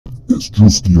It's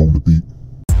Drewski on the beat.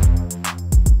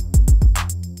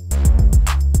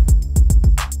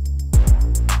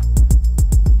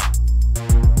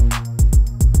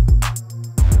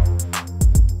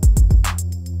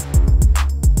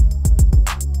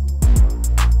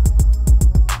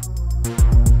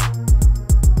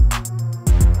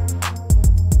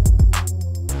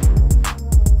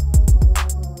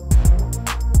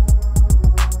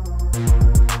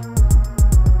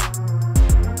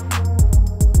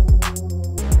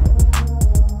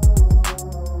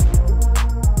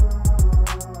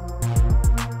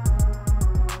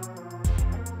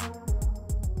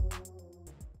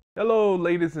 Hello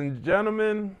ladies and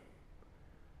gentlemen,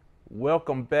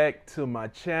 welcome back to my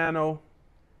channel.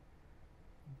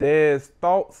 There's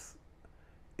thoughts.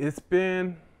 It's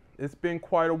been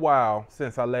quite a while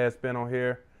since I last been on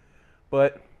here,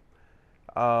 but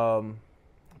a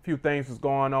few things was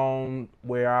going on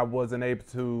where I wasn't able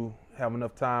to have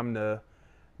enough time to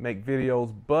make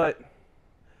videos, but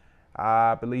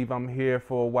I believe I'm here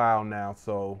for a while now,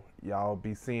 so y'all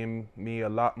be seeing me a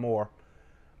lot more.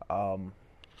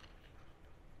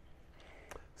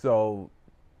 So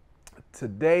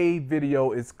today's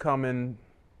video is coming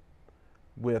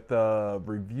with a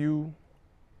review,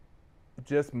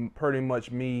 just pretty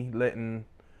much me letting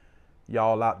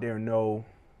y'all out there know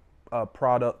a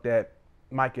product that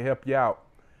might can help you out.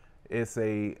 It's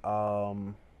it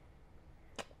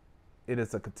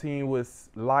is a continuous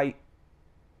light,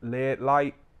 LED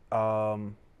light. As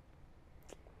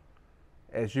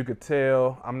you could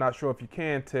tell, I'm not sure if you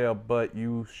can tell, but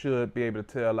you should be able to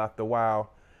tell after a while.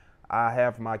 I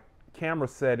have my camera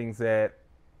settings at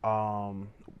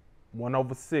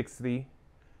 1/60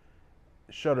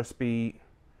 shutter speed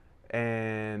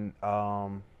and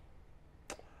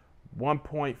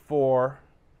 1.4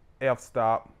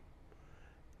 f-stop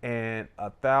and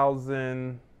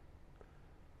 1000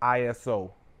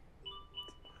 ISO,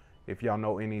 if y'all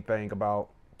know anything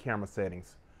about camera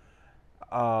settings.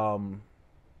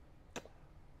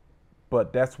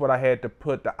 But that's what I had to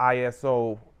put the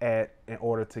ISO at in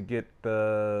order to get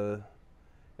the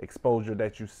exposure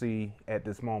that you see at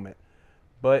this moment.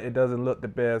 But it doesn't look the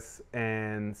best,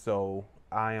 and so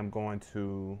I am going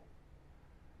to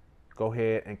go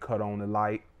ahead and cut on the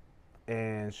light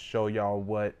and show y'all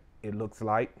what it looks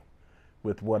like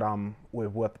with what I'm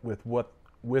with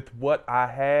what I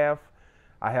have.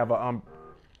 I have an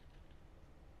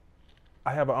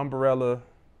umbrella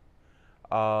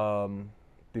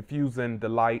diffusing the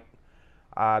light.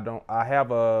 I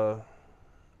have a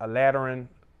lateran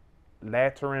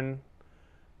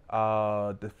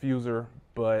diffuser,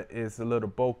 but it's a little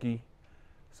bulky,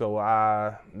 so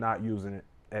I'm not using it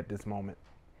at this moment.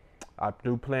 I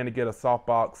do plan to get a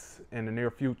softbox in the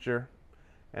near future,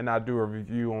 and I'll do a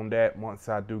review on that once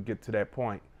I do get to that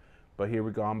point. But here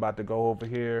we go. I'm about to go over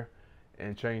here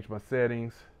and change my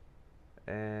settings,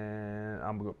 and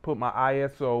I'm gonna put my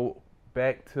ISO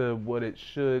back to what it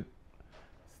should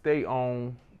stay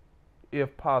on,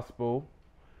 if possible,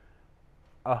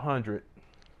 100,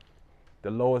 the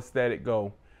lowest that it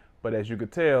go. But as you can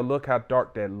tell, look how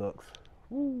dark that looks.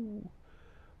 Woo.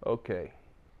 Okay.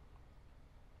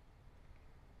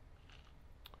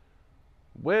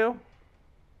 Well,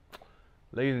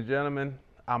 ladies and gentlemen,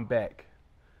 I'm back.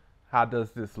 How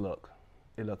does this look?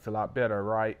 It looks a lot better,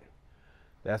 right?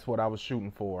 That's what I was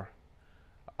shooting for.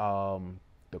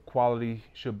 The quality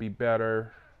should be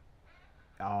better.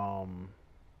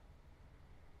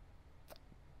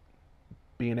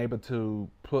 Being able to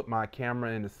put my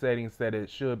camera in the settings that it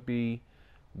should be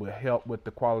will help with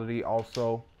the quality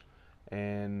also.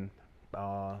 And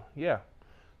yeah,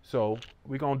 so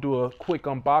we're gonna do a quick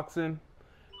unboxing.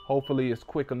 Hopefully it's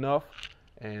quick enough.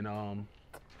 And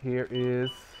here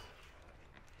is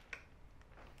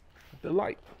the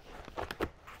light.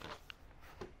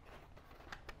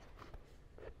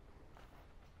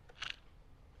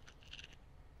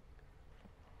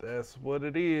 That's what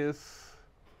it is.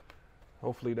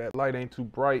 Hopefully that light ain't too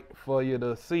bright for you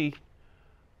to see.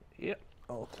 Yep,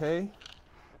 okay.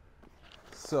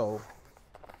 So,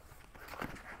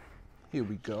 here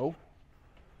we go.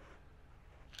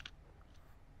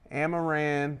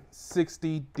 Amaran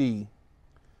 60D.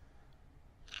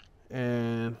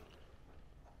 And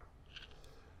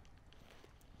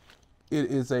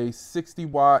it is a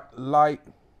 60-watt light.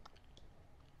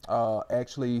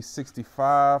 Actually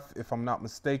 65 if I'm not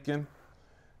mistaken.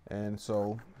 And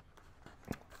so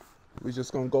we're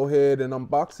just gonna go ahead and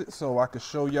unbox it so I can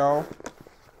show y'all.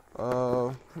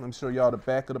 Let me show y'all the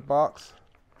back of the box.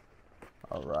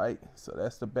 All right, so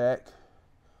that's the back,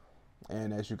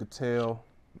 and as you can tell,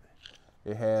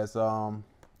 it has the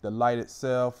light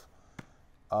itself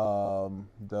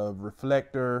the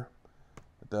reflector,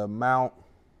 the mount,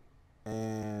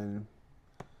 and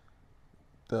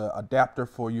the adapter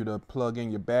for you to plug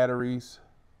in your batteries.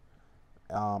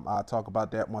 I'll talk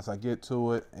about that once I get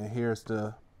to it. And here's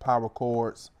the power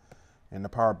cords and the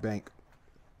power bank.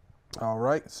 All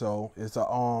right, so it's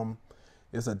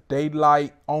a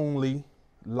daylight only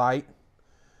light,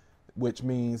 which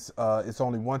means it's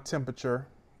only one temperature,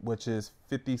 which is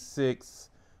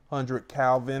 5600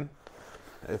 Kelvin,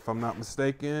 if I'm not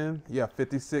mistaken. Yeah,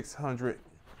 5600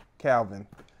 Kelvin.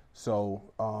 So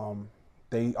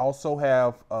they also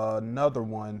have another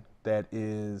one that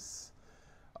is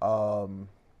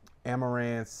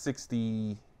Amaran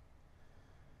 60.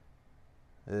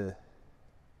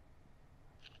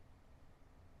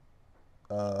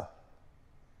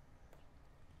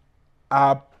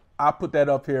 I'll put that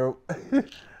up here.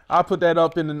 I'll put that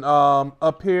up in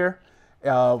up here.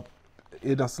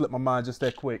 It done slipped my mind just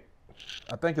that quick.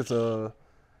 I think it's a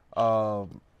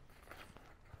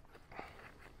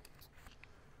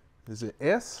is it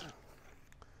S?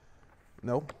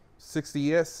 No,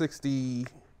 60S,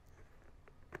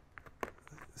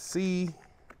 60C.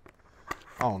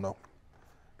 I don't know.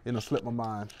 It done slipped my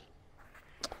mind.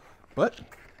 But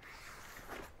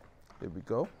here we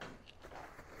go.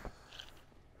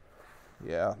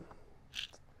 Yeah.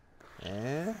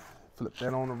 And flip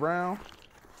that on around.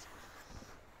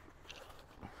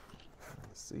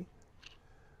 Let's see.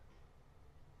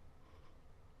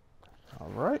 All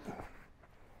right.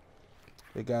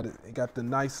 They got it. It got the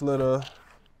nice little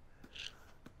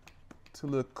two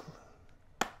little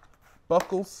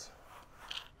buckles,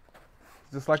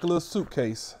 just like a little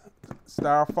suitcase.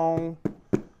 Styrofoam,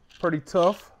 pretty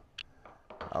tough,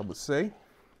 I would say.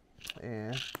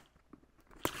 And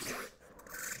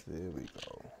there we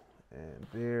go. And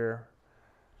there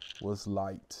was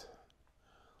light.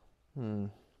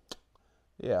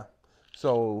 Yeah.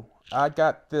 So I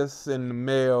got this in the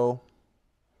mail.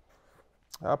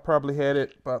 I probably had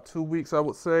it about 2 weeks, I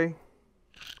would say.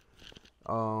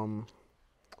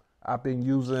 I've been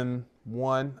using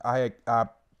one. I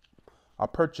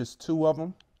purchased 2 of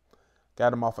them. Got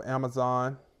them off of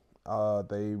Amazon.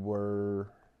 They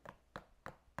were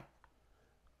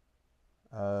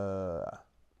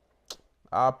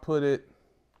I'll put it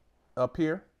up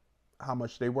here, how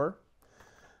much they were.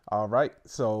 All right,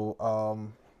 so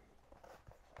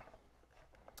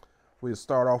we'll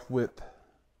start off with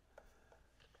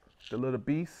the little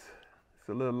beast. It's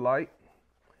a little light.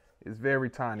 It's very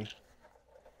tiny.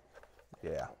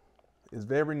 Yeah, it's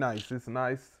very nice. It's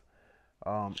nice.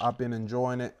 I've been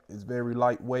enjoying it. It's very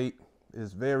lightweight.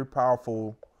 It's very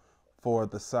powerful for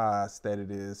the size that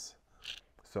it is.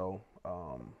 So,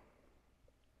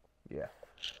 yeah.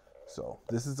 So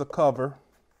this is a cover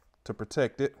to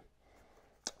protect it.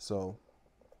 So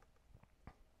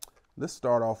let's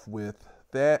start off with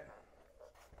that.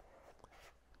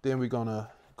 Then we're gonna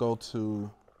go to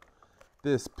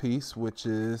this piece, which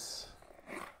is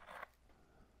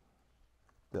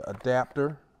the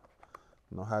adapter.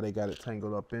 You know how they got it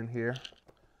tangled up in here.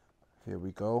 Here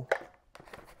we go.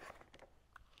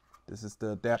 This is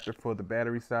the adapter for the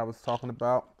batteries that I was talking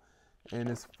about. And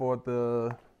it's for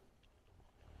the,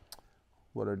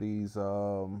 what are these?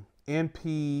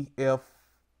 NPF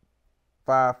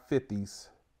 550s.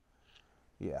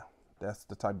 Yeah, that's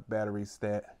the type of batteries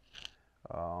that,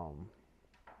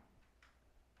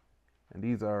 and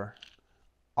these are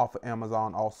off of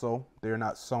Amazon also. They're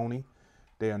not Sony.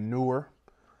 They are newer.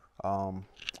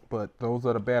 But those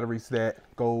are the batteries that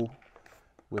go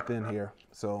within here.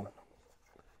 So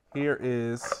here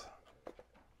is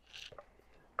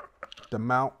the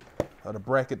mount or the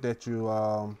bracket that you,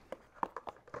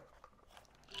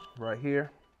 right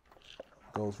here,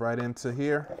 goes right into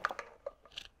here.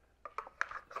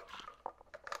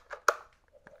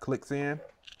 Clicks in,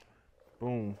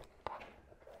 boom,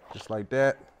 just like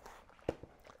that.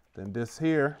 Then this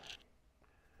here,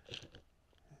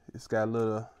 it's got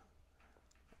a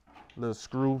little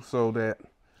screw so that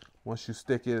once you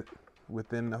stick it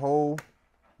within the hole,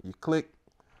 you click,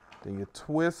 then you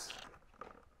twist.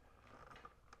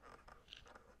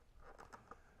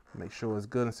 Make sure it's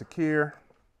good and secure.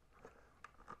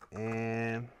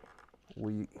 And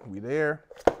we there.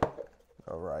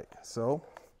 All right, so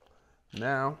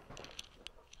now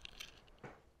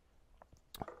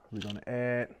we're gonna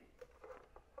add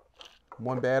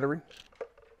one battery.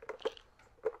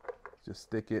 Just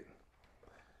stick it.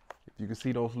 If you can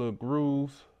see those little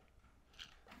grooves,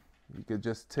 you can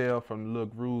just tell from the little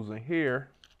grooves in here.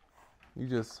 You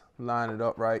just line it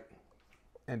up right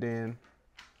and then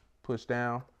push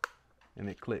down and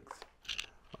it clicks.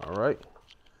 All right,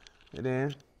 and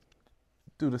then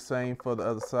do the same for the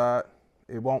other side.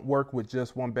 It won't work with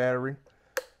just one battery.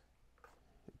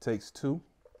 It takes two.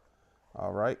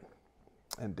 All right.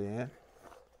 And then,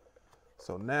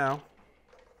 so now,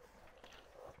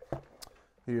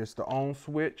 here's the on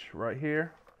switch right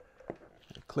here.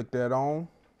 Click that on.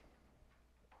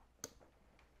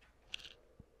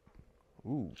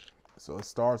 Ooh, so it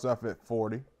starts off at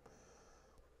 40.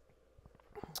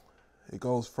 It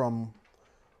goes from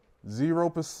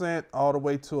 0% all the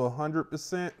way to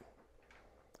 100%.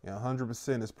 And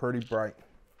 100% is pretty bright.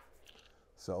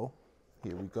 So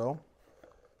here we go.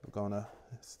 We're gonna,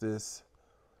 it's this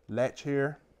latch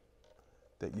here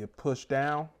that you push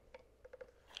down.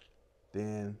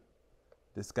 Then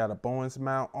this got a Bowens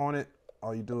mount on it.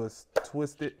 All you do is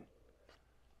twist it,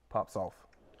 pops off.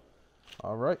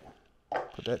 All right,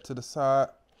 put that to the side.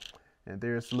 And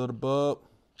there's the little bulb.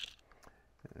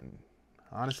 And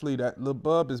honestly, that little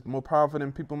bulb is more powerful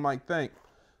than people might think.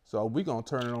 So we're gonna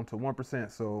turn it on to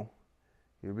 1%. So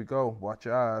here we go, watch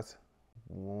your eyes.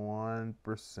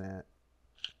 1%.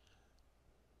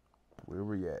 Where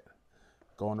we at?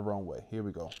 Going the wrong way. Here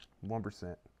we go,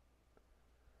 1%.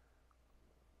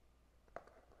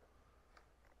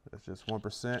 That's just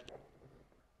 1%.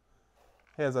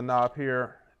 Has a knob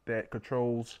here that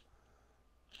controls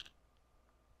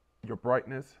your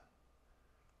brightness,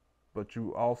 but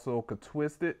you also could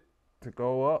twist it to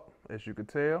go up, as you can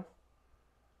tell.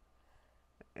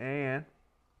 And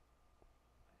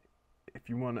if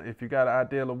you got an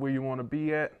idea of where you want to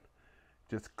be at,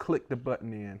 just click the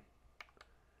button in,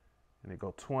 and it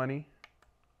go 20,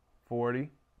 40,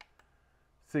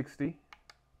 60,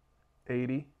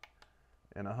 80,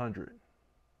 and 100.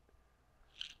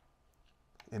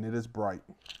 And it is bright.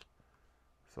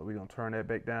 So we're gonna turn that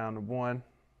back down to 1.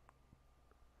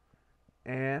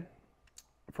 And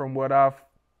from what I've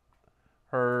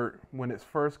heard, when it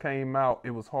first came out,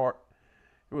 it was hard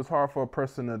for a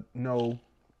person to know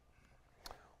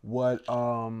what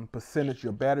percentage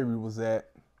your battery was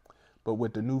at. But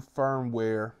with the new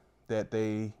firmware that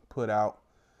they put out,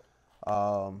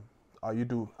 all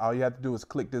you have to do is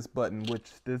click this button,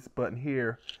 which this button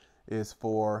here is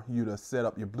for you to set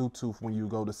up your Bluetooth when you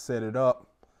go to set it up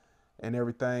and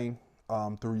everything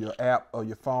through your app or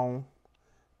your phone.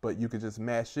 But you can just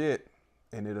mash it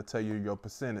and it'll tell you your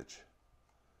percentage.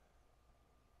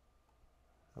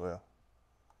 Well,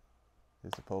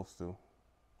 it's supposed to.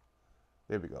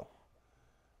 There we go.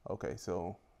 Okay,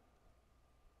 so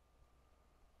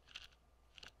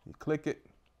you click it,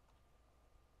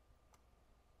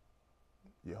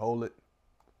 you hold it,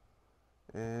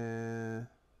 and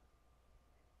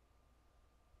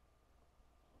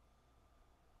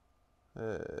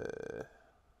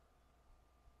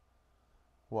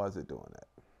why is it doing that?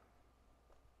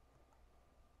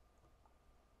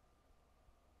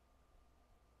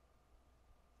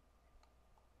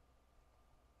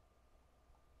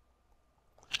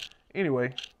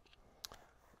 Anyway,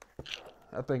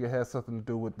 I think it has something to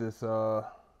do with this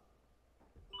app.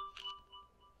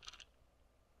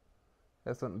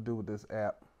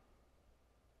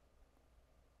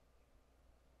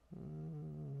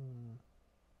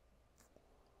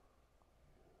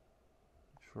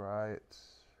 Try it.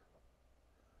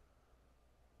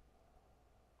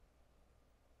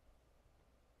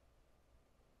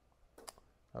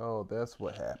 Oh, that's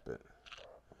what happened.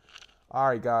 All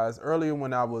right, guys. Earlier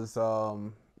when I was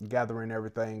gathering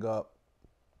everything up,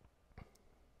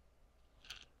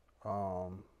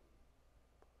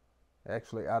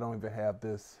 actually, I don't even have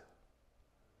this.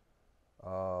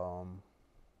 I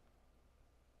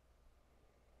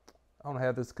don't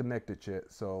have this connected yet,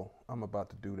 so I'm about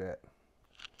to do that.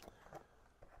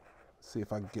 See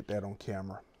if I can get that on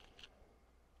camera.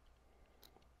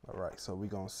 All right, so we're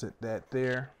gonna set that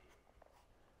there.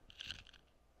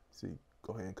 See,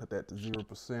 go ahead and cut that to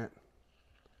 0%.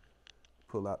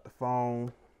 Pull out the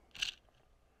phone.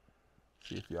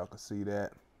 See if y'all can see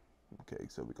that. Okay,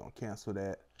 so we're gonna cancel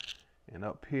that. And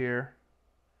up here,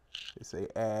 it say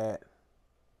add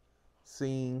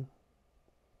scene.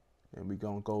 And we're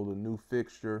gonna go to new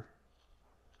fixture.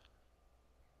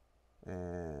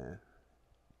 And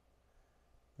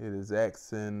it is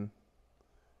asking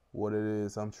what it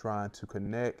is I'm trying to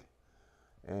connect.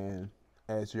 And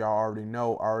as y'all already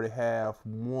know, I already have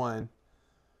one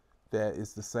that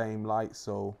is the same light.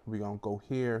 So we're gonna go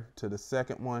here to the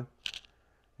second one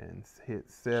and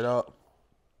hit setup.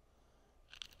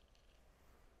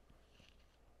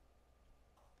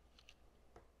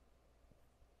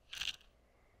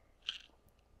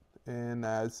 And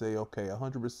I'd say, okay,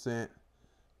 100%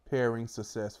 pairing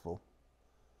successful.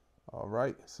 All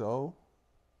right, so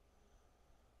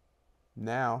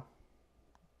now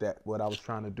that what I was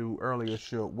trying to do earlier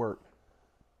should work.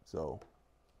 So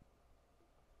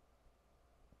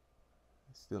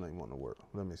it still ain't want to work.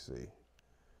 Let me see.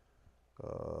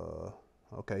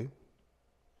 Okay.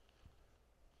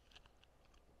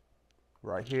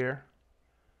 Right here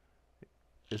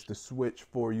is the switch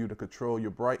for you to control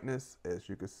your brightness. As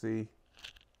you can see,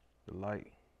 the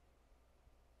light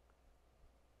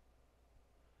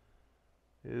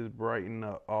is brightened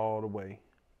up all the way.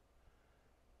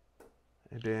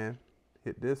 And then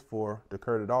hit this for to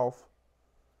cut it off.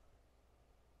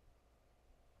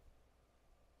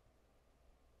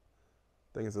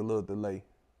 I think it's a little delay.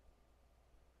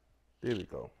 There we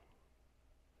go.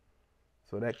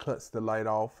 So that cuts the light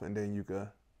off, and then you can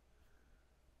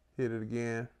hit it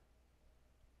again.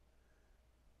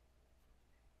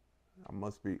 I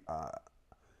must be,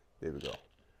 there we go.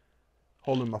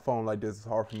 Holding my phone like this is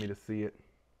hard for me to see it,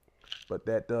 but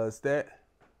that does that.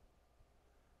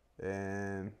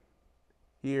 And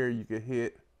here you can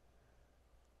hit,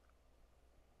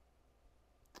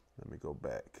 let me go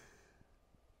back.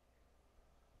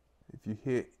 If you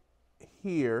hit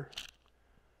here,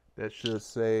 that should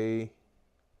say,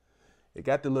 it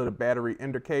got the little battery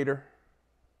indicator.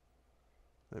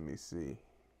 Let me see.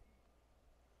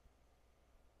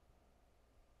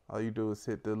 All you do is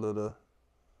hit the little,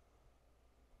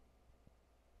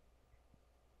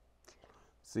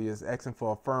 see, it's asking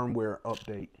for a firmware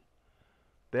update.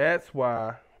 That's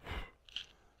why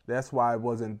I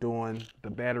wasn't doing the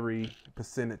battery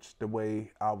percentage the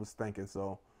way I was thinking.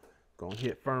 So gonna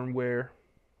hit firmware,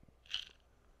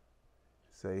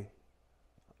 say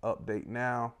update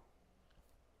now.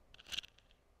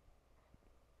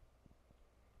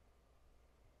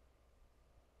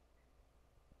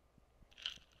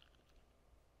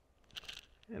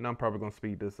 And I'm probably gonna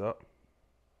speed this up.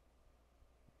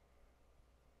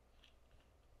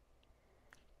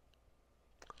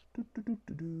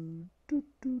 %52.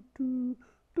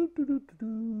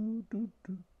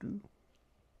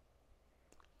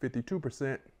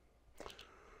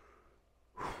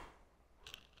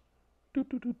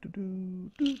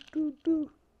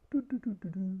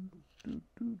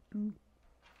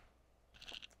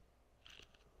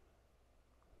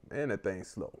 Man, that thing's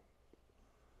slow.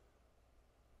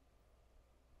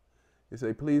 It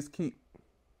say, please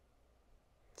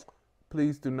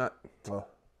do not,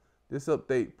 this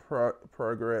update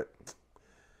progress,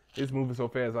 it's moving so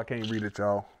fast I can't read it,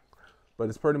 y'all. But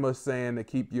it's pretty much saying to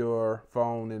keep your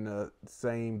phone in the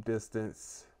same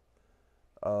distance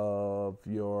of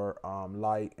your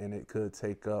light, and it could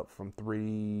take up from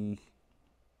 3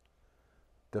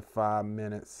 to 5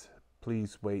 minutes.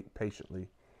 Please wait patiently.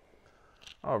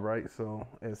 All right, so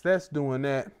as that's doing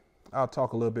that, I'll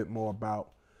talk a little bit more about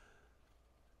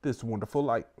this wonderful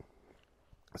light.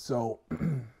 So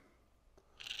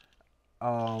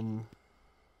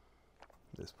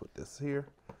let's put this here.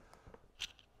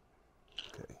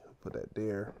 Okay, put that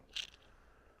there.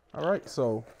 All right,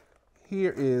 so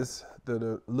here is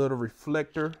the little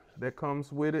reflector that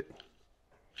comes with it.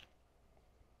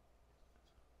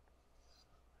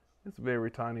 It's a very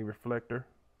tiny reflector.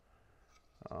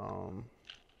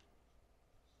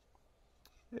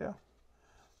 Yeah.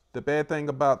 The bad thing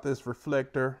about this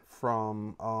reflector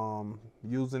from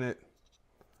using it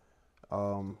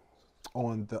on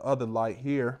the other light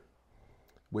here,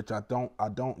 which I don't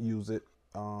use it.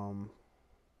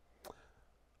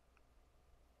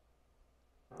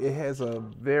 It has a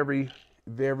very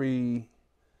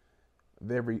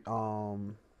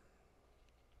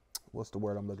what's the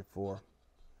word I'm looking for?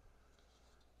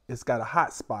 It's got a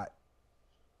hot spot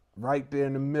right there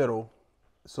in the middle.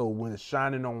 So when it's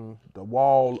shining on the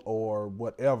wall or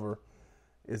whatever,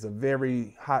 it's a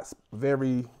very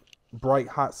bright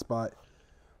hot spot,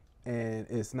 and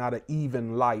it's not an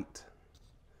even light.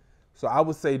 So I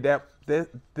would say that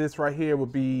this right here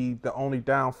would be the only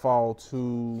downfall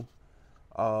to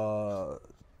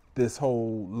this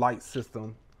whole light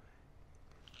system,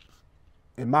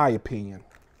 in my opinion.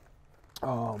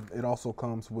 It also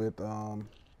comes with,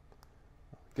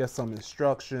 guess, some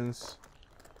instructions.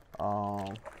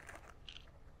 Yeah,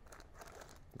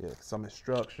 some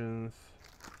instructions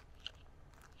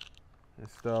and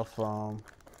stuff.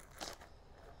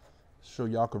 So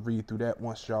y'all can read through that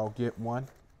once y'all get one.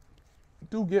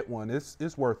 Do get one.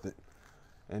 It's worth it.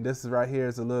 And this is right here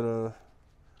is a little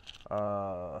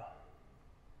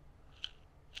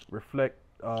reflect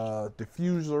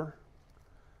diffuser.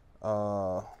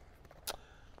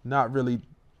 Not really.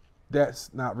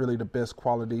 That's not really the best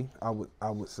quality, I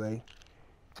would say.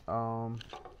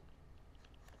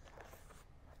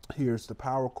 Here's the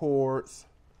power cords.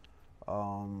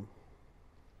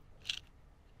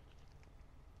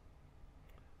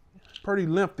 pretty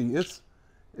lengthy. It's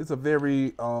a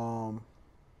very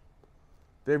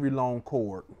very long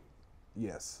cord.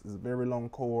 Yes, it's a very long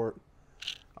cord.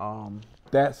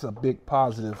 That's a big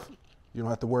positive. You don't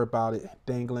have to worry about it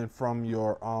dangling from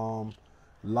your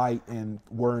light and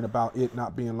worrying about it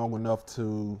not being long enough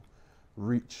to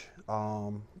reach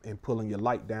and pulling your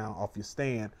light down off your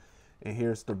stand. And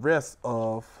here's the rest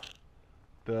of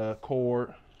the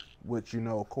cord, which, you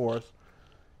know, of course,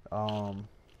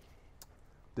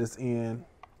 this end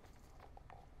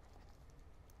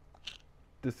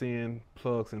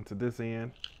plugs into this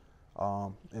end,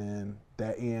 and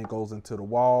that end goes into the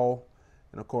wall,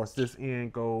 and of course this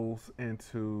end goes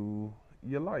into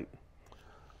your light.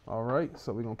 All right,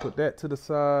 so we're gonna put that to the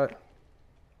side,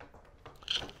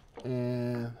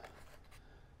 and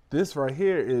this right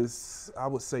here is, I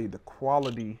would say, the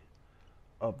quality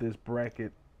of this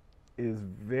bracket is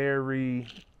very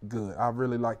good. I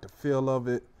really like the feel of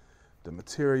it, the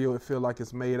material it feels like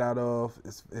it's made out of.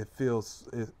 It's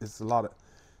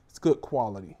good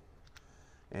quality.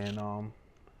 And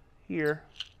here,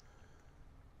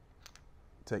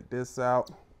 take this out,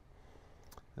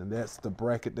 and that's the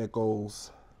bracket that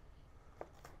goes.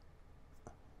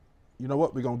 You know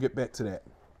what? We're gonna get back to that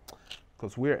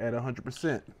because we're at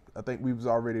 100%. I think we was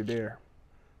already there.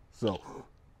 So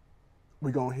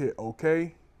we're gonna hit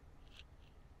OK.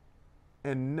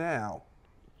 And now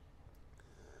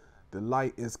the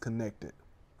light is connected.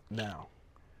 Now,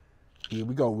 here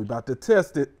we go. We're about to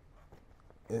test it.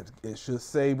 It should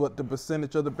say what the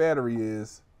percentage of the battery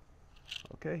is.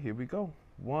 Okay, here we go.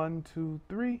 1, 2,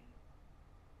 3.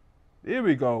 Here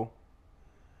we go.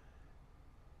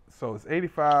 So it's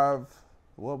 85.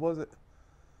 What was it?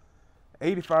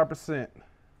 85%.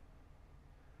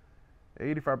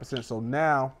 85%. So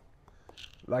now,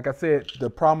 like I said, the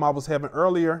problem I was having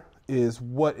earlier is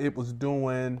what it was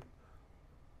doing.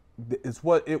 It's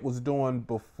what it was doing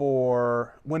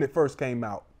before, when it first came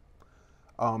out.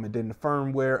 And then the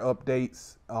firmware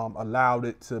updates allowed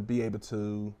it to be able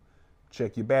to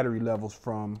check your battery levels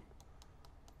from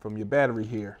your battery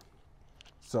here.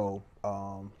 So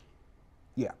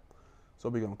yeah, so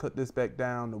we're gonna cut this back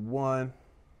down to 1.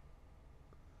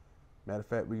 Matter of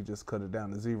fact, we can just cut it down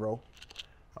to 0.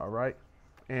 All right,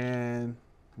 and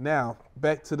now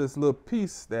back to this little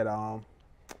piece that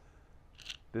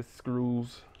this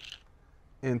screws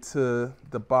into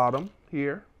the bottom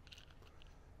here.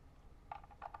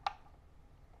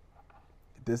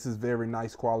 This is very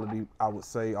nice quality, I would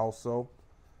say also.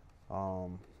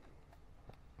 One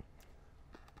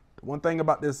thing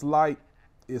about this light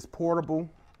is portable,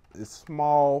 it's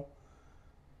small,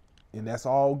 and that's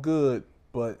all good.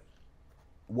 But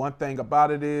one thing about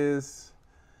it is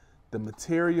the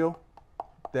material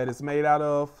that it's made out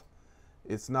of,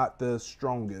 it's not the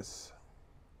strongest.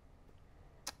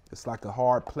 It's like a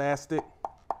hard plastic.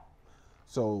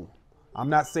 So I'm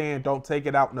not saying don't take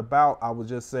it out and about. I would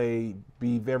just say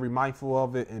be very mindful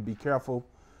of it and be careful.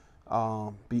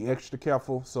 Be extra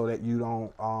careful so that you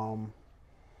don't,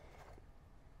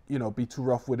 you know, be too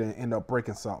rough with it and end up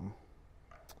breaking something,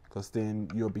 because then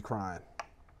you'll be crying.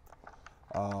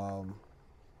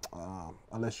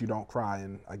 Unless you don't cry,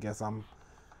 and I guess I'm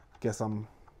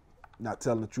not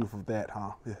telling the truth of that,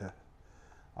 huh? Yeah.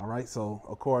 All right, so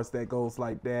of course that goes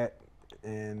like that,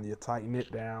 and you tighten it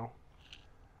down.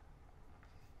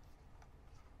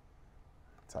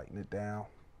 Tighten it down.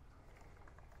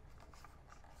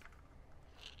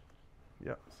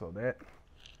 Yep, so that,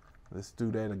 let's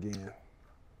do that again.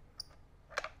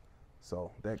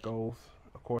 So that goes,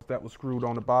 of course that was screwed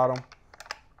on the bottom.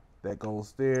 That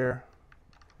goes there.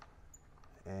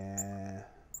 And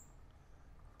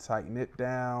tighten it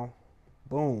down.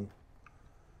 Boom.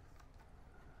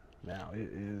 Now it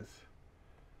is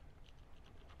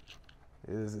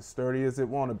as sturdy as it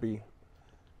want to be.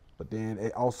 But then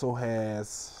it also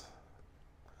has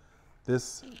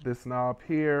this knob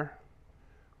here,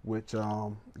 which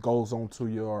goes onto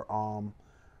your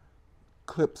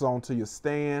clips onto your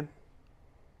stand,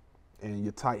 and you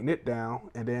tighten it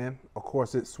down, and then of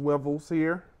course it swivels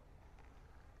here.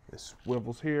 It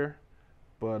swivels here,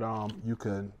 but you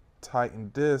can tighten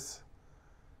this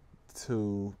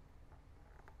to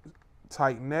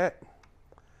tighten that.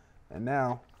 And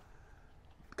now,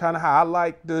 kind of how I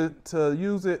like to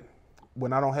use it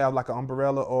when I don't have like an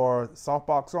umbrella or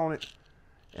softbox on it,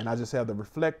 and I just have the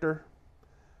reflector,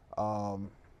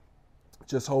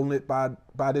 just holding it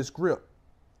by this grip.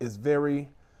 It's very,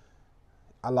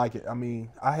 I like it. I mean,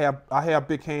 I have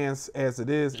big hands as it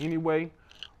is anyway,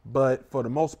 but for the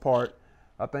most part,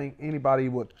 I think anybody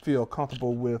would feel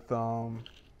comfortable with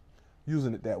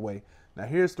using it that way. Now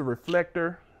here's the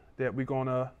reflector that we're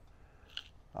gonna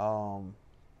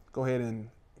go ahead and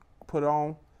put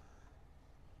on.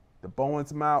 The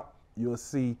Bowens mount, you'll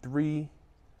see three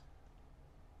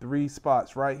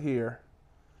spots right here.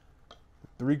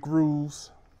 3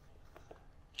 grooves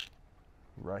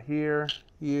right here,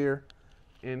 here,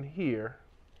 and here.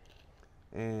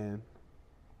 And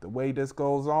the way this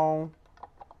goes on,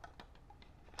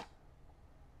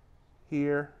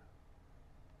 here,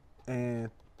 and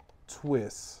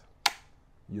twist.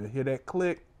 You'll hear that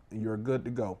click, and you're good to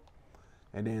go.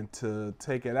 And then to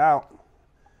take it out,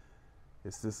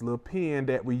 it's this little pin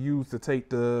that we use to take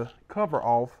the cover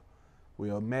off.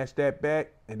 We'll match that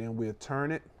back, and then we'll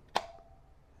turn it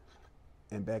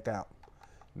and back out.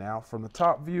 Now from the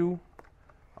top view,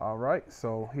 all right,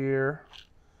 so here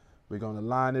we're gonna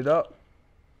line it up.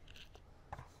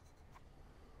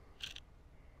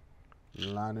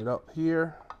 Line it up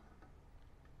here.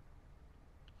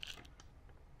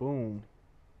 Boom.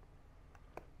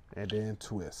 And then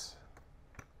twist.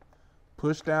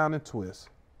 Push down and twist.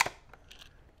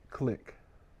 Click.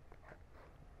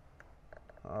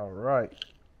 All right.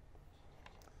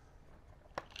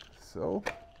 So,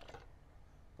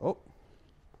 oh,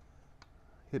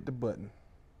 hit the button.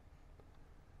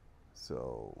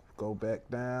 So go back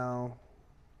down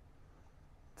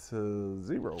to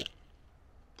 0.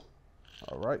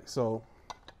 All right, so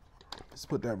let's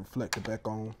put that reflector back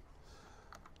on.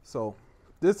 So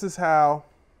this is how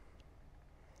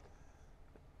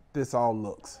this all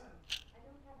looks.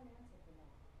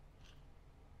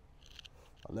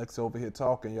 Alexa over here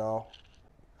talking, y'all.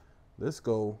 Let's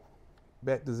go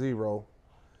back to 0,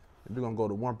 and we're gonna go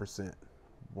to 1%.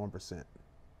 1%.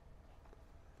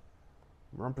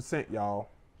 1%, y'all.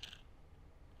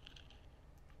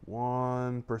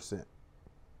 1%.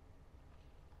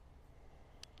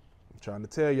 I'm trying to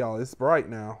tell y'all, it's bright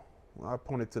now. I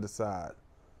point it to the side.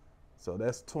 So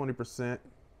that's 20%.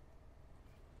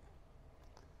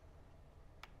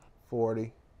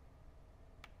 40,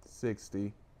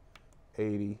 60,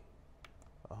 80,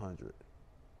 100.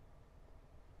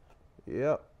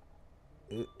 Yep,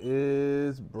 it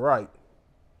is bright.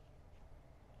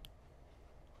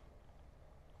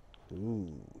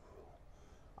 Ooh,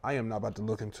 I am not about to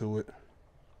look into it.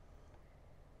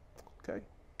 Okay,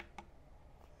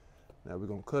 now we're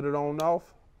gonna cut it on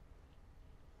off.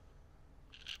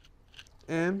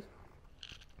 And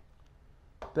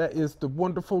that is the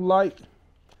wonderful light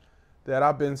that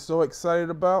I've been so excited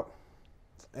about.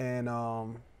 And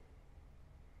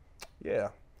yeah,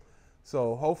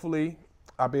 so hopefully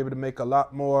I'll be able to make a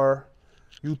lot more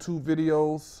YouTube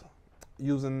videos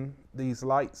using these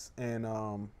lights and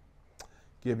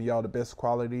giving y'all the best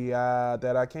quality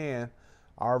that I can.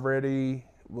 I already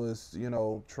was, you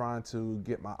know, trying to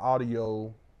get my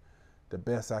audio the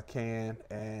best I can,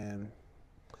 and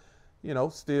you know,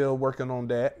 still working on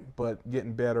that, but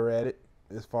getting better at it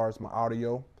as far as my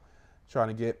audio. Trying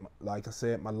to get, like I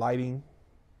said, my lighting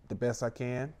the best I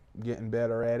can, getting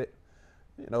better at it.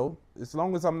 You know, as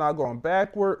long as I'm not going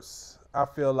backwards, I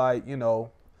feel like, you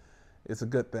know, it's a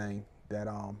good thing that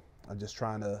I'm just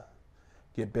trying to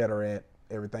get better at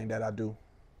everything that I do.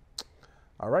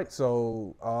 All right,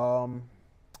 so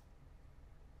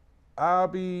I'll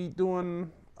be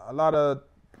doing a lot of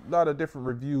different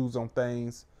reviews on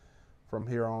things from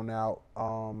here on out.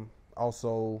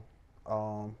 Also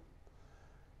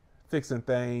fixing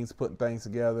things, putting things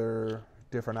together,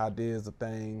 different ideas of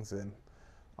things, and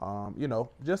you know,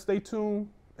 just stay tuned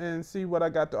and see what I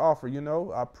got to offer. You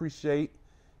know, I appreciate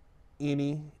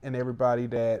any and everybody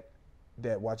that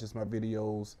watches my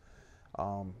videos.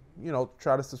 You know,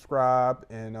 try to subscribe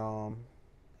and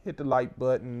hit the like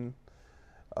button.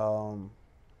 You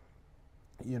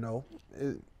know,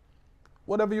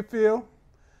 whatever you feel.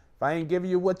 If I ain't giving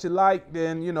you what you like,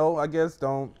 then, you know, I guess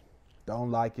don't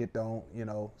like it, don't, you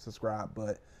know, subscribe.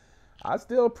 But I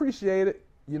still appreciate it,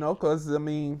 you know, because I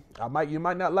mean, you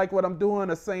might not like what I'm doing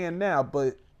or saying now,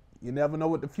 but you never know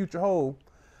what the future holds.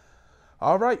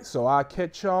 All right, so I'll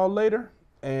catch y'all later,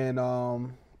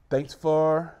 and thanks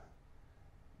for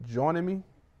joining me.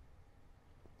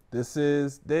 This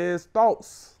is Des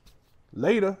Thoughts.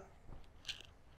 Later.